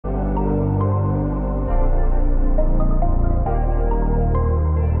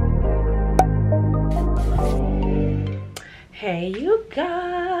Hey you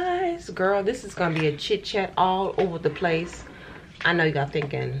guys, girl, this is gonna be a chit chat all over the place. I know y'all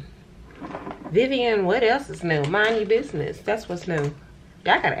thinking, Vivian, what else is new? Mind your business. That's what's new.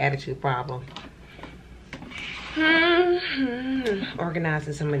 Y'all got an attitude problem.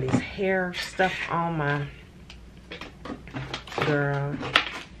 Organizing some of these hair stuff on my girl.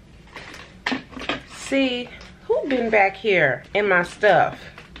 See, who been back here in my stuff?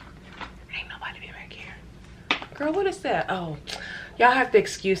 Ain't nobody been back here. Girl, what is that? Oh, y'all have to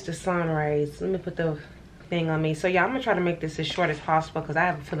excuse the sun rays. Let me put the thing on me. So yeah, I'm gonna try to make this as short as possible because I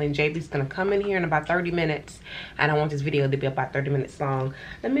have a feeling JB's gonna come in here in about 30 minutes. I don't want this video to be about 30 minutes long.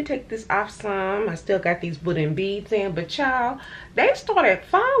 Let me take this off some. I still got these wooden beads in, but y'all, they started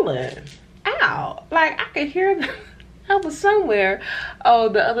falling out. Like I could hear them. I was somewhere, oh,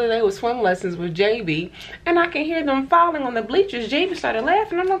 the other day was swim lessons with JB, and I can hear them falling on the bleachers. JB started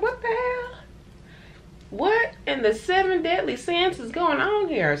laughing. I'm like, what the hell? What in the 7 deadly sins is going on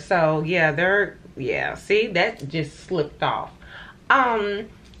here? So yeah, see, that just slipped off.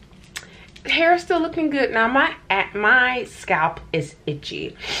 Hair is still looking good. Now my scalp is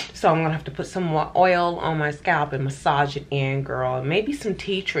itchy, so I'm gonna have to put some more oil on my scalp and massage it in, girl. Maybe some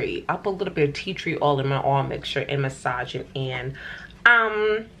tea tree. I'll put a little bit of tea tree oil in my oil mixture and massage it in.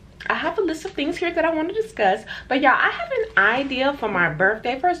 I have a list of things here that I want to discuss, but y'all, I have an idea for my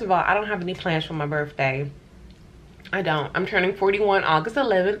birthday. First of all, I don't have any plans for my birthday. I don't. I'm turning 41 August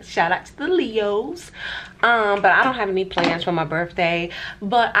 11th. Shout out to the Leos. But I don't have any plans for my birthday.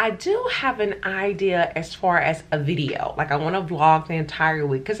 But I do have an idea as far as a video. Like I want to vlog the entire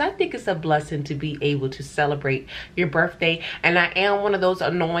week because I think it's a blessing to be able to celebrate your birthday. And I am one of those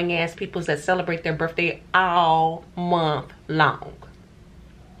annoying ass people that celebrate their birthday all month long.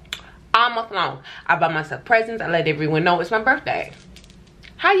 All month long. I buy myself presents. I let everyone know it's my birthday.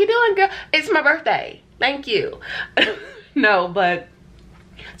 How you doing, girl? It's my birthday. Thank you. No, but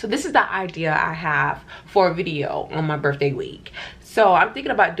so this is the idea I have for a video on my birthday week. So I'm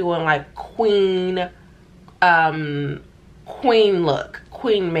thinking about doing like queen look,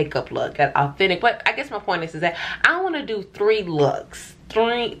 queen makeup look, authentic. But I guess my point is that I want to do 3 looks.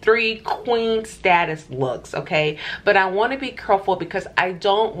 Three queen status looks, okay? But I want to be careful because I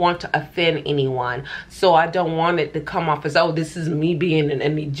don't want to offend anyone. So I don't want it to come off as, oh, this is me being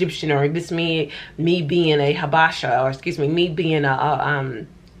an Egyptian, or this me being a Habasha, or excuse me, me being a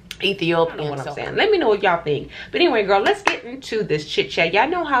Ethiopian. What I'm saying. Let me know what y'all think. But anyway, girl, let's get into this chit chat. Y'all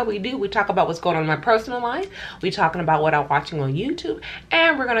know how we do. We talk about what's going on in my personal life. We talking about what I'm watching on YouTube,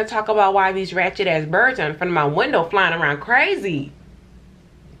 and we're gonna talk about why these ratchet ass birds are in front of my window flying around crazy.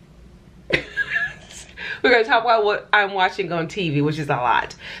 We're gonna talk about what I'm watching on TV, which is a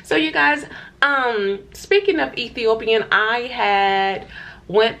lot. So you guys, speaking of Ethiopian, I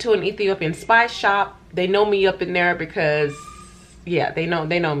went to an Ethiopian spice shop. They know me up in there because, yeah, they know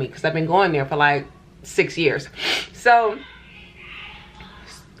me because I've been going there for like 6 years. So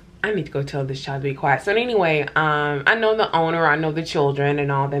I need to go tell this child to be quiet. So anyway, I know the owner, I know the children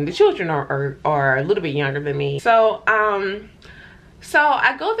and all them. The children are a little bit younger than me. So so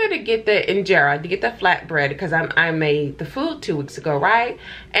I go there to get the injera, to get the flatbread, because I made the food 2 weeks ago, right?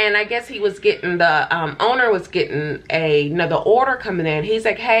 And I guess he was getting, the owner was getting another order coming in. He's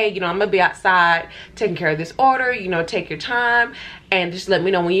like, hey, you know, I'm gonna be outside taking care of this order, you know, take your time and just let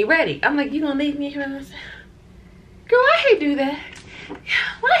me know when you're ready. I'm like, you gonna leave me here? Girl, why he do that?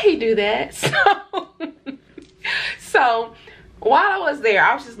 Why he do that? So while I was there,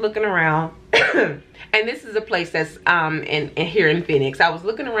 I was just looking around. And this is a place that's here in Phoenix. I was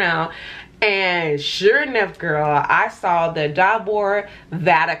looking around, and sure enough, girl, I saw the Dabur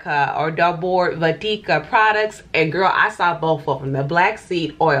Vatica or Dabur Vatica products, and girl, I saw both of them, the black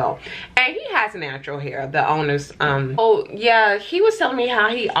seed oil. And he has natural hair, the owner's oh yeah, he was telling me how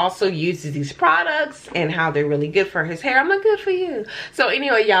he also uses these products and how they're really good for his hair. I'm like, good for you. So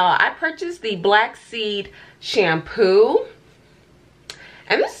anyway, y'all, I purchased the black seed shampoo.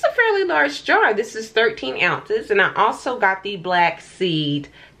 And this is a fairly large jar. This is 13 ounces. And I also got the black seed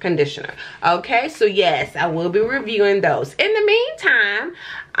conditioner. Okay, so yes, I will be reviewing those. In the meantime,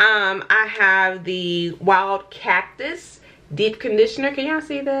 I have the Wild Cactus Deep Conditioner. Can y'all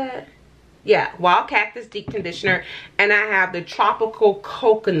see that? Yeah, Wild Cactus Deep Conditioner. And I have the Tropical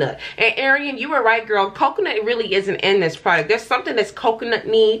Coconut. And Arian, you were right, girl. Coconut really isn't in this product. There's something that's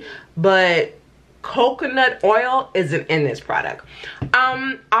coconut-y, but coconut oil isn't in this product.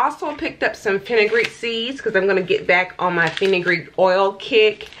 Also picked up some fenugreek seeds because I'm gonna get back on my fenugreek oil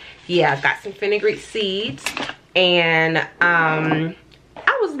kick. Yeah, I got some fenugreek seeds, and I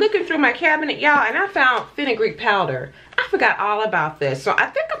was looking through my cabinet, y'all, and I found fenugreek powder. I forgot all about this. So I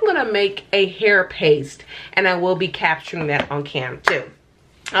think I'm gonna make a hair paste, and I will be capturing that on cam too.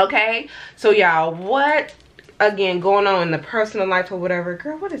 Okay, so y'all, what again going on in the personal life or whatever?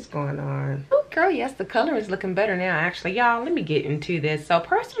 Girl, what is going on? Oh girl, yes, the color is looking better now. Actually, y'all, let me get into this. So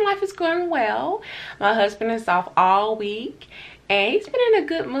personal life is going well. My husband is off all week, and he's been in a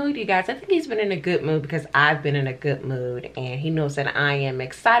good mood, you guys. I think he's been in a good mood because I've been in a good mood, and he knows that I am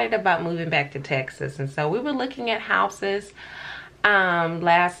excited about moving back to Texas. And so we were looking at houses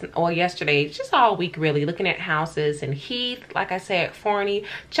yesterday, just all week really, looking at houses in Heath, like I said, Forney.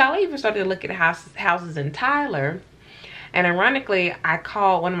 Charlie even started to look at houses in Tyler. And ironically, I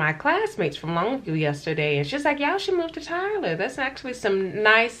called one of my classmates from Longview yesterday, and she's like, y'all should move to Tyler. That's actually some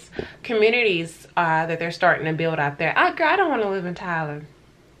nice communities that they're starting to build out there. Girl, I don't want to live in Tyler.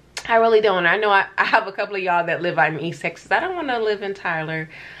 I really don't. I know I have a couple of y'all that live out in East Texas. I don't want to live in Tyler.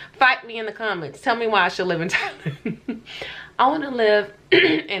 Fight me in the comments. Tell me why I should live in Tyler. I want to live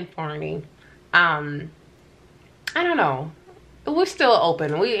in Forney. I don't know. We're still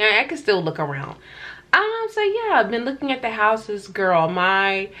open. I can still look around. So yeah, I've been looking at the houses, girl.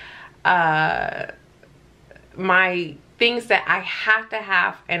 My things that I have to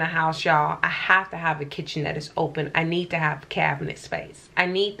have in a house, y'all. I have to have a kitchen that is open. I need to have cabinet space. I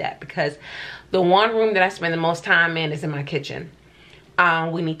need that because the one room that I spend the most time in is in my kitchen.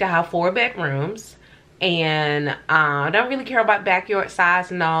 We need to have 4 bedrooms. And I don't really care about backyard size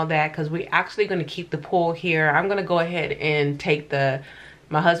and all that because we're actually going to keep the pool here. I'm going to go ahead and take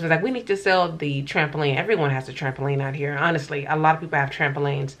my husband's like, we need to sell the trampoline. Everyone has a trampoline out here. Honestly, a lot of people have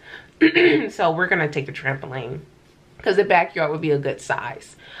trampolines. So we're going to take the trampoline because the backyard would be a good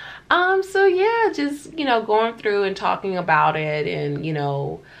size. So yeah, just, you know, going through and talking about it and, you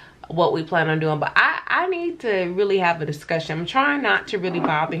know, what we plan on doing. But I need to really have a discussion. I'm trying not to really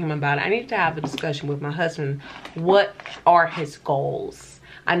bother him about it. I need to have a discussion with my husband. What are his goals?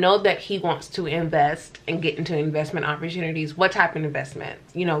 I know that he wants to invest and get into investment opportunities. What type of investment?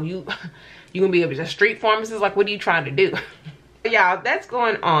 You know, you gonna be a street pharmacist? Like, what are you trying to do? Y'all, that's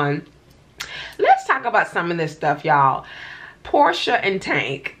going on. Let's talk about some of this stuff, y'all. Portia and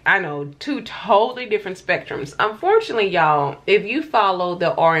Tank. I know, 2 totally different spectrums. Unfortunately, y'all, if you follow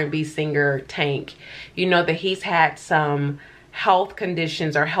the R&B singer Tank, you know that he's had some health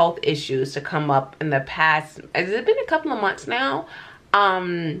conditions or health issues to come up in the past. Has it been a couple of months now?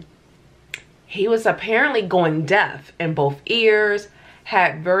 He was apparently going deaf in both ears,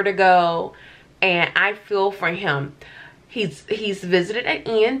 had vertigo, and I feel for him. He's visited an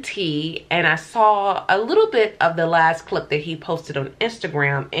ENT, and I saw a little bit of the last clip that he posted on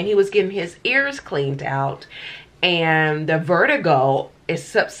Instagram, and he was getting his ears cleaned out, and the vertigo is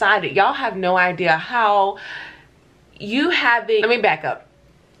subsided. Y'all have no idea how let me back up.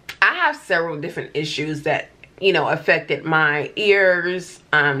 I have several different issues that, you know, affected my ears,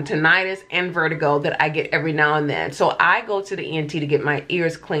 tinnitus and vertigo that I get every now and then. So I go to the ENT to get my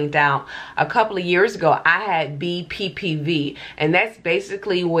ears cleaned out. A couple of years ago, I had BPPV, and that's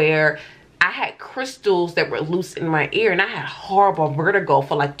basically where I had crystals that were loose in my ear, and I had horrible vertigo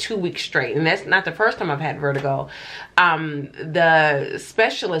for like 2 weeks straight. And that's not the first time I've had vertigo. The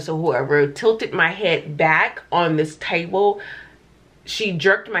specialist or whoever tilted my head back on this table. She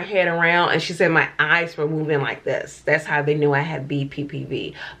jerked my head around and she said my eyes were moving like this. That's how they knew I had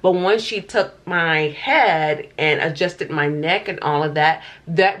BPPV. But once she took my head and adjusted my neck and all of that,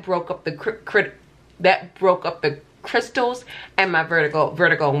 that broke up the crystals, and my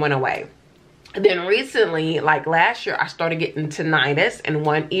vertigo went away. Then recently, like last year, I started getting tinnitus in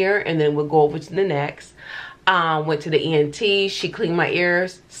one ear, and then we'll go over to the next. Went to the ENT. She cleaned my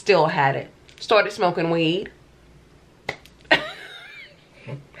ears. Still had it. Started smoking weed.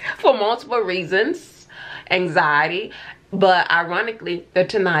 For multiple reasons, anxiety, but ironically the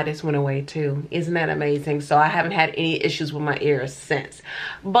tinnitus went away too. Isn't that amazing? So I haven't had any issues with my ears since.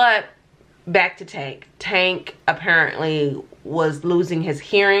 But back to Tank apparently was losing his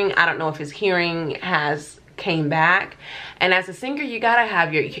hearing. I don't know if his hearing has came back, and as a singer you gotta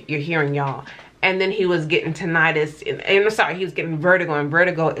have your hearing, y'all. And then he was getting tinnitus, and I'm sorry, he was getting vertigo, and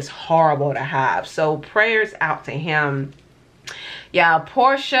vertigo is horrible to have. So prayers out to him. Yeah,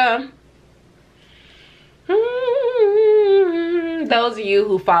 Portia. Those of you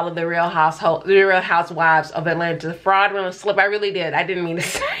who follow the Real Housewives of Atlanta, fraudulent slip. I really did. I didn't mean to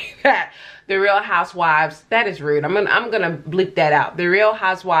say that. The Real Housewives. That is rude. I'm gonna bleep that out. The Real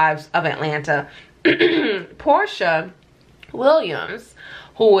Housewives of Atlanta. Portia Williams,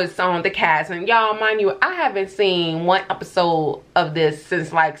 who was on the cast, and y'all, mind you, I haven't seen one episode of this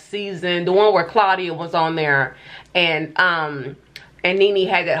since like the one where Claudia was on there, and and Nene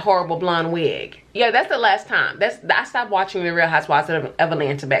had that horrible blonde wig. Yeah, that's the last time. I stopped watching The Real Housewives of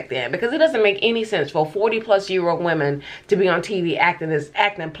Atlanta back then, because it doesn't make any sense for 40-plus-year-old women to be on TV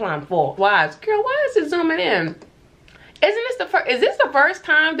acting plumb full wives. Girl, why is it zooming in? Is this the first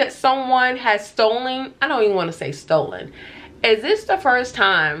time that someone has stolen? I don't even want to say stolen. Is this the first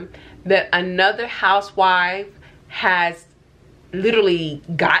time that another housewife has literally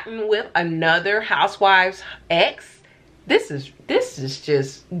gotten with another housewife's ex? This is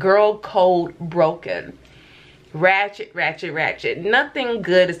just girl code broken. Ratchet, ratchet, ratchet. Nothing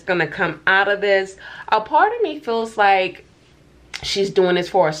good is gonna come out of this. A part of me feels like she's doing this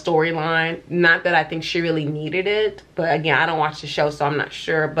for a storyline. Not that I think she really needed it, but again, I don't watch the show, so I'm not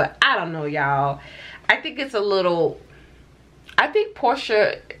sure. But I don't know, y'all. I think it's a little, I think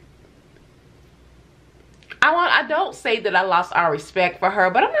Portia, I don't say that I lost our respect for her,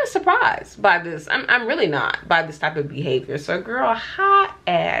 but I'm not surprised by this. I'm really not, by this type of behavior. So girl, hot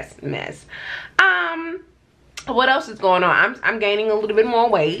ass mess. What else is going on? I'm gaining a little bit more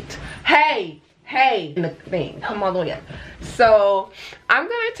weight. Hey, the thing, come all the way up. So I'm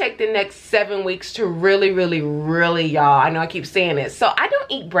gonna take the next 7 weeks to really, y'all, I know I keep saying it. So I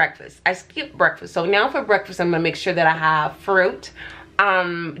don't eat breakfast. I skip breakfast. So now for breakfast, I'm gonna make sure that I have fruit,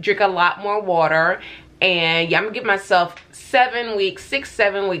 drink a lot more water. And yeah, I'm gonna give myself 7 weeks,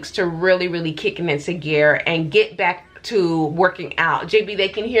 6-7 weeks to really kick it into gear and get back to working out. JB, they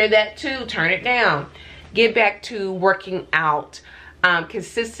can hear that too. Turn it down. Get back to working out,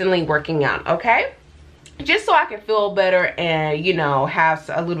 consistently working out, okay? Just so I can feel better and, you know, have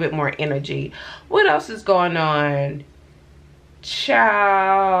a little bit more energy. What else is going on?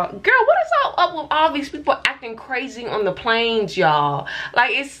 Child, girl, what is all up with all these people acting crazy on the planes, y'all?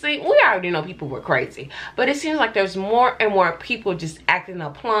 Like, we already know people were crazy, but it seems like there's more and more people just acting a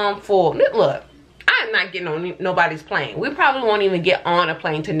plumb full. Look, I'm not getting on nobody's plane. We probably won't even get on a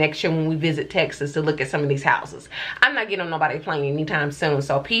plane till next year when we visit Texas to look at some of these houses. I'm not getting on nobody's plane anytime soon.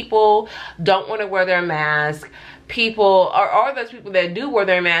 So people don't want to wear their mask. People, or those people that do wear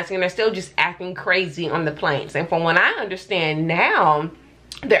their mask and they're still just acting crazy on the planes. And from what I understand now,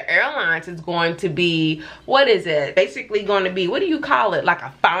 the airlines is going to be, what is it? Basically going to be, what do you call it? Like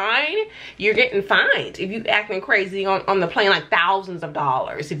a fine? You're getting fined if you acting crazy on the plane, like thousands of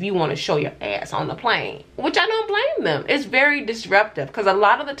dollars if you want to show your ass on the plane. Which I don't blame them. It's very disruptive because a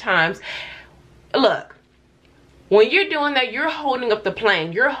lot of the times, look, when you're doing that, you're holding up the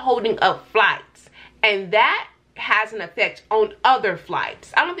plane. You're holding up flights. And that has an effect on other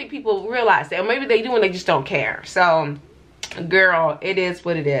flights. I don't think people realize that. Or maybe they do and they just don't care. So, girl, it is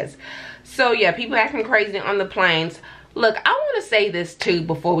what it is. So, yeah, people acting crazy on the planes. Look, I want to say this, too,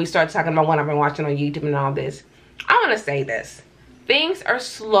 before we start talking about what I've been watching on YouTube and all this. I want to say this. Things are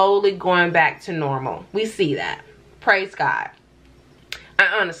slowly going back to normal. We see that. Praise God.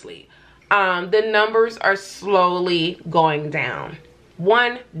 Honestly, the numbers are slowly going down.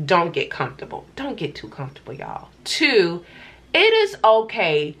 1, don't get comfortable. Don't get too comfortable, y'all. 2, it is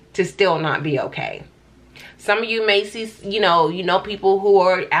okay to still not be okay. Some of you may see, you know people who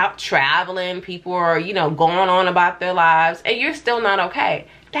are out traveling, people are, going on about their lives, and you're still not okay.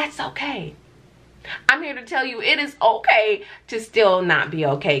 That's okay. I'm here to tell you it is okay to still not be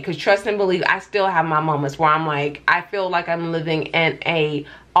okay. Because trust and believe, I still have my moments where I'm like, I feel like I'm living in a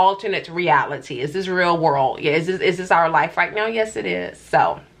alternate reality. Is this real world? Yeah, is this our life right now? Yes, it is.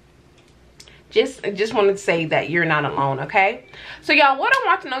 So just wanted to say that you're not alone, okay? So y'all, what I'm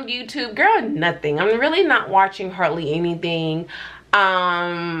watching on YouTube, girl, nothing. I'm really not watching hardly anything.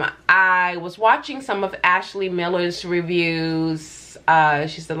 I was watching some of Ashley Miller's reviews.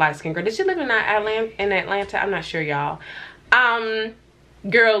 She's the light-skinned girl. Did she live in Atlanta? I'm not sure, y'all.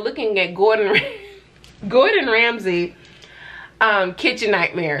 Girl, looking at Gordon Ramsay Kitchen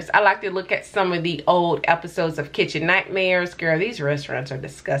Nightmares. I like to look at some of the old episodes of Kitchen Nightmares. Girl, these restaurants are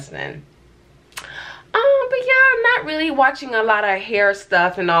disgusting. But yeah, not really watching a lot of hair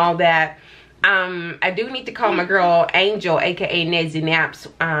stuff and all that. I do need to call my girl Angel, aka Nezzy Naps.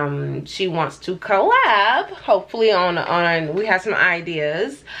 She wants to collab, hopefully on we have some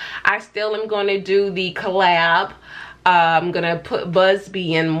ideas. I still am going to do the collab. I'm gonna put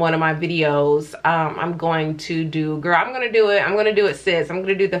Busby in one of my videos. I'm going to do, girl, I'm gonna do it, sis. I'm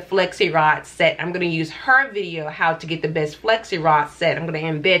gonna do the Flexi Rod set. I'm gonna use her video, how to get the best Flexi Rod set. I'm gonna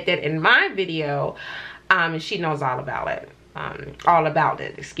embed that in my video. And she knows all about it.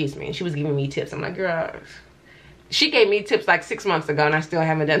 Excuse me. And she was giving me tips. I'm like, girl, she gave me tips like 6 months ago and I still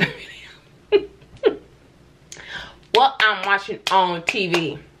haven't done the video. What I'm watching on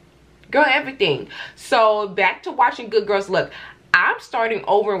TV, girl, everything. So back to watching Good Girls. Look, I'm starting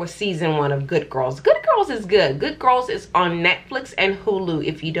over with season 1 of Good Girls. Good Girls is good. Good Girls is on Netflix and Hulu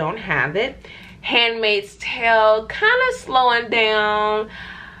if you don't have it. Handmaid's Tale, kind of slowing down.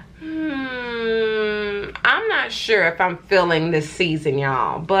 I'm not sure if I'm feeling this season,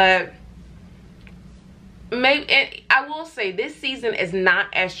 y'all, but maybe. And I will say this season is not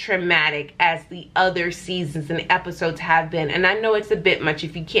as traumatic as the other seasons and episodes have been, and I know it's a bit much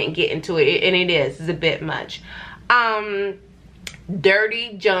if you can't get into it, and it's a bit much.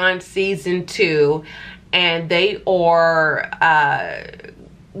 Dirty John season 2, and they are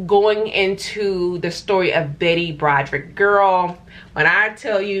going into the story of Betty Broderick. Girl, when I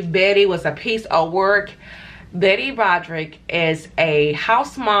tell you Betty was a piece of work, Betty Broderick is a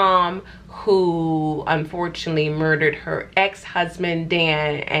house mom who unfortunately murdered her ex-husband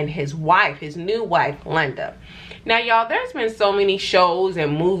Dan and his wife, his new wife Linda. Now y'all, there's been so many shows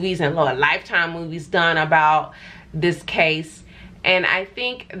and movies and Lifetime movies done about this case, and I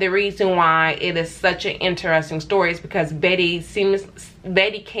think the reason why it is such an interesting story is because Betty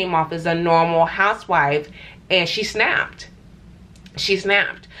came off as a normal housewife, and she snapped. She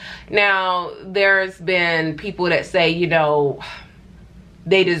snapped. Now there's been people that say, you know,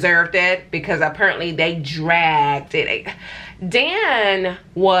 they deserved it because apparently they dragged it. Dan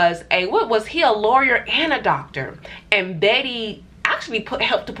was a lawyer and a doctor, and Betty actually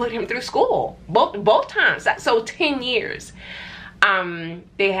helped to put him through school both times. So 10 years.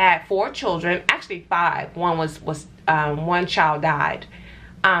 They had 4 children, actually 5. One child died.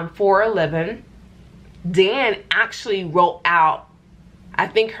 4 are living. Dan actually wrote out, I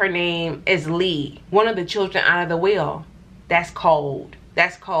think her name is Lee, one of the children out of the will. That's cold.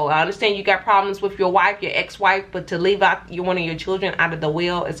 That's cold. I understand you got problems with your wife, your ex-wife, but to leave out one of your children out of the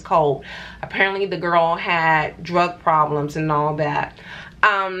will is cold. Apparently the girl had drug problems and all that.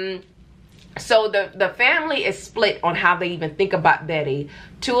 So the family is split on how they even think about Betty.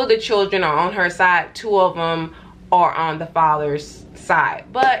 2 of the children are on her side. 2 of them are on the father's side.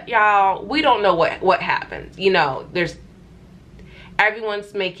 But y'all, we don't know what happened. You know,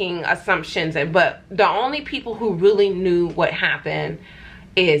 everyone's making assumptions, but the only people who really knew what happened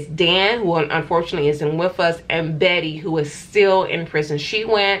is Dan, who unfortunately isn't with us, and Betty, who is still in prison. She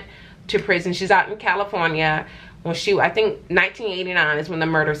went to prison. She's out in California. I think 1989 is when the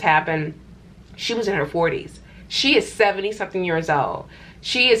murders happened. She was in her 40s. She is 70 something years old.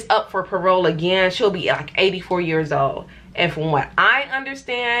 She is up for parole again. She'll be like 84 years old. And from what I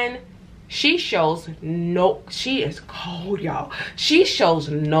understand, she is cold, y'all. She shows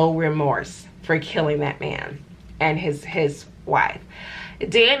no remorse for killing that man and his wife.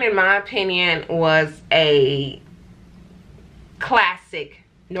 Dan, in my opinion, was a classic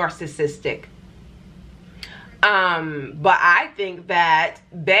narcissistic. But I think that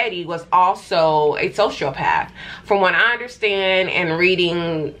Betty was also a sociopath. From what I understand and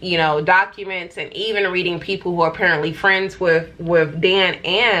reading, you know, documents and even reading people who are apparently friends with Dan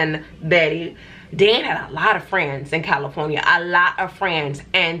and Betty, Dan had a lot of friends in California, a lot of friends,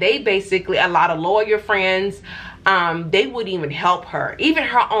 and they basically, a lot of lawyer friends. They wouldn't even help her. Even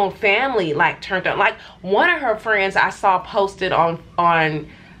her own family turned on. Like one of her friends I saw posted on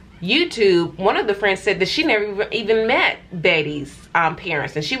YouTube, one of the friends said that she never even met Betty's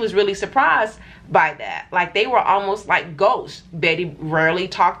parents, and she was really surprised by that. Like they were almost like ghosts. Betty rarely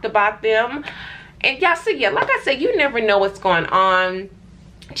talked about them. And y'all see, yeah, like I said, you never know what's going on.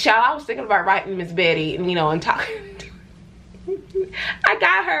 Child, I was thinking about writing Miss Betty, and you know, and talking. I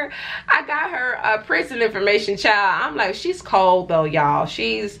got her prison information, child. I'm like, she's cold though, y'all.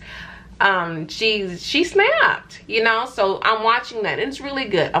 She snapped, you know. So I'm watching that, and it's really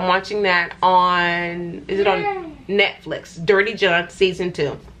good. I'm watching that on, is it on Netflix? Dirty John season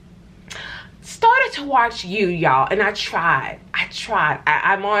 2. Started to watch You, y'all, and I tried.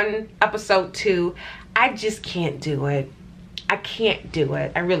 I'm on episode 2. I just can't do it. I can't do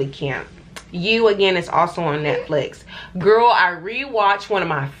it. I really can't. You, again, is also on Netflix. Girl, I rewatched one of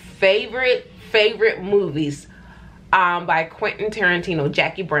my favorite movies by Quentin Tarantino,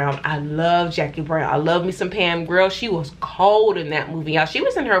 Jackie Brown. I love Jackie Brown. I love me some Pam. Girl, she was cold in that movie, y'all. She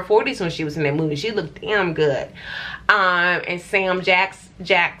was in her 40s when she was in that movie. She looked damn good. And Sam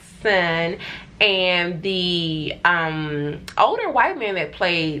Jackson and the older white man that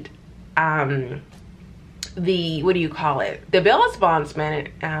played the, what do you call it, the Bella's bondsman,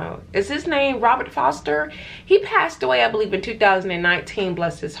 is his name Robert Foster? He passed away, I believe, in 2019,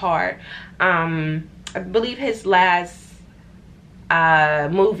 bless his heart. I believe his last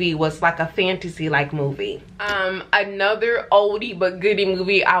movie was like a fantasy like movie. Another oldie but goodie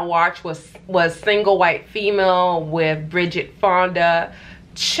movie I watched was Single White Female with Bridget Fonda.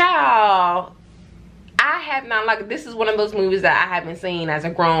 Child, I have not, like, this is one of those movies that I haven't seen as a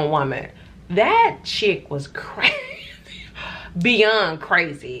grown woman. That chick was crazy. Beyond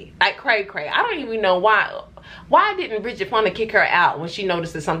crazy. Like cray. I don't even know why didn't Bridget Fonda kick her out when she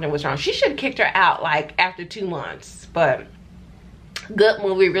noticed that something was wrong. She should have kicked her out like after 2 months. But good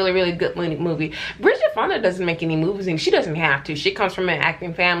movie, really good movie. Bridget Fonda doesn't make any movies, and she doesn't have to. She comes from an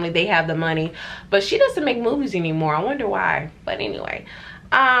acting family. They have the money, but she doesn't make movies anymore. I wonder why. But anyway,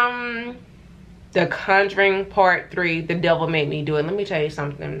 The Conjuring Part 3, The Devil Made Me Do It. Let me tell you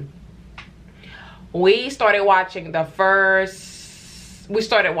something. We started watching it.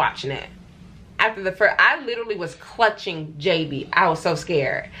 After the first, I literally was clutching JB. I was so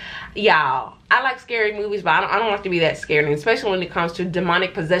scared. Y'all, I like scary movies, but I don't like to be that scared, and especially when it comes to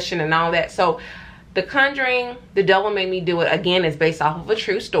demonic possession and all that. So, The Conjuring, The Devil Made Me Do It, again, is based off of a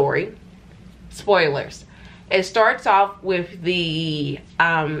true story. Spoilers. It starts off with the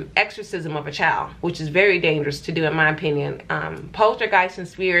exorcism of a child, which is very dangerous to do, in my opinion. Poltergeists and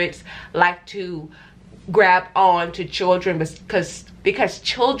spirits like to grab on to children because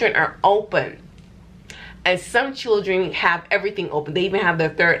children are open. And some children have everything open. They even have their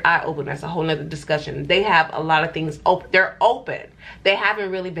third eye open. That's a whole nother discussion. They have a lot of things open. They're open. They haven't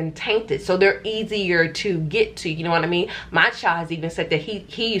really been tainted. So they're easier to get to. You know what I mean? My child has even said that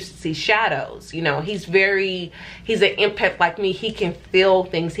he used to see shadows. You know, he's an empath like me. He can feel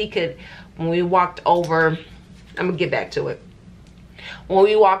things. He could, when we walked over, I'm going to get back to it. When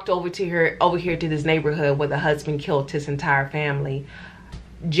we walked over here to this neighborhood where the husband killed his entire family,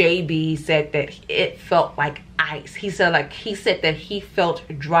 JB said that it felt like ice. He said that he felt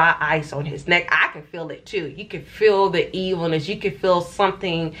dry ice on his neck. I can feel it too. You can feel the evilness. You can feel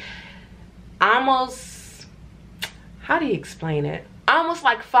something almost, how do you explain it? Almost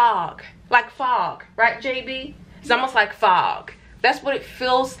like fog. Like fog, right, JB? It's almost like fog. That's what it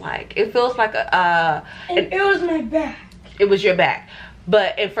feels like. It feels like it was my back. It was your back.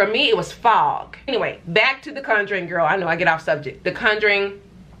 But, and for me, it was fog. Anyway, back to The Conjuring, girl. I know I get off subject. The Conjuring,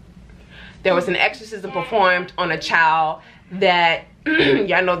 there was an exorcism performed on a child that,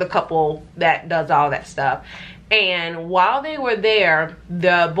 y'all know the couple that does all that stuff. And while they were there,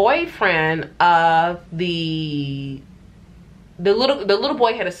 the boyfriend of the little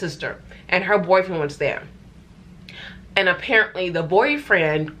boy had a sister, and her boyfriend was there. And apparently the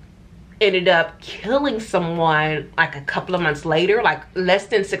boyfriend ended up killing someone like a couple of months later, like less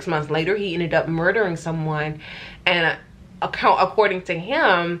than 6 months later. He ended up murdering someone, and according to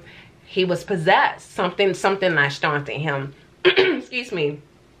him, he was possessed. Something latched onto him. Excuse me.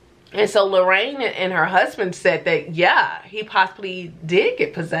 And so Lorraine and her husband said that, yeah, he possibly did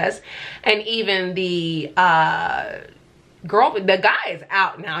get possessed. And even the guy is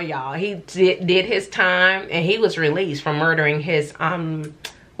out now, y'all. He did his time, and he was released from murdering his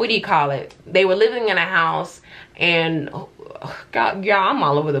what do you call it? They were living in a house, and God, y'all, I'm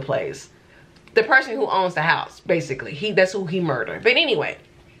all over the place. The person who owns the house, basically, that's who he murdered. But anyway,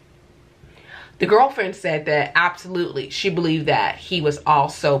 the girlfriend said that absolutely she believed that he was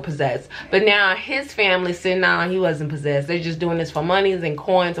also possessed. But now his family said, nah, he wasn't possessed. They're just doing this for monies and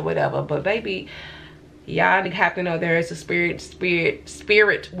coins or whatever. But baby, y'all have to know there is a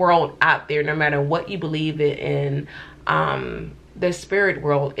spirit world out there. No matter what you believe in, the spirit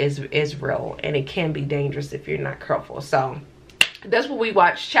world is real, and it can be dangerous if you're not careful. So that's what we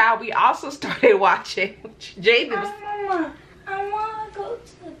watched. Child, we also started watching. JB was, Mama, I want to go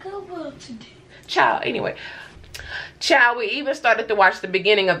to the Goodwill today. Child, anyway. Child, we even started to watch the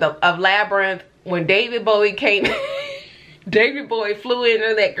beginning of Labyrinth when David Bowie came. David Bowie flew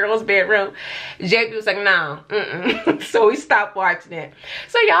into that girl's bedroom. JB was like, no, So we stopped watching it.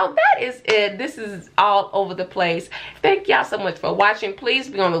 So y'all, that is it. This is all over the place. Thank y'all so much for watching. Please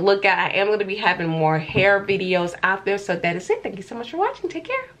be on the lookout. I am going to be having more hair videos out there. So that is it. Thank you so much for watching. Take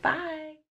care. Bye.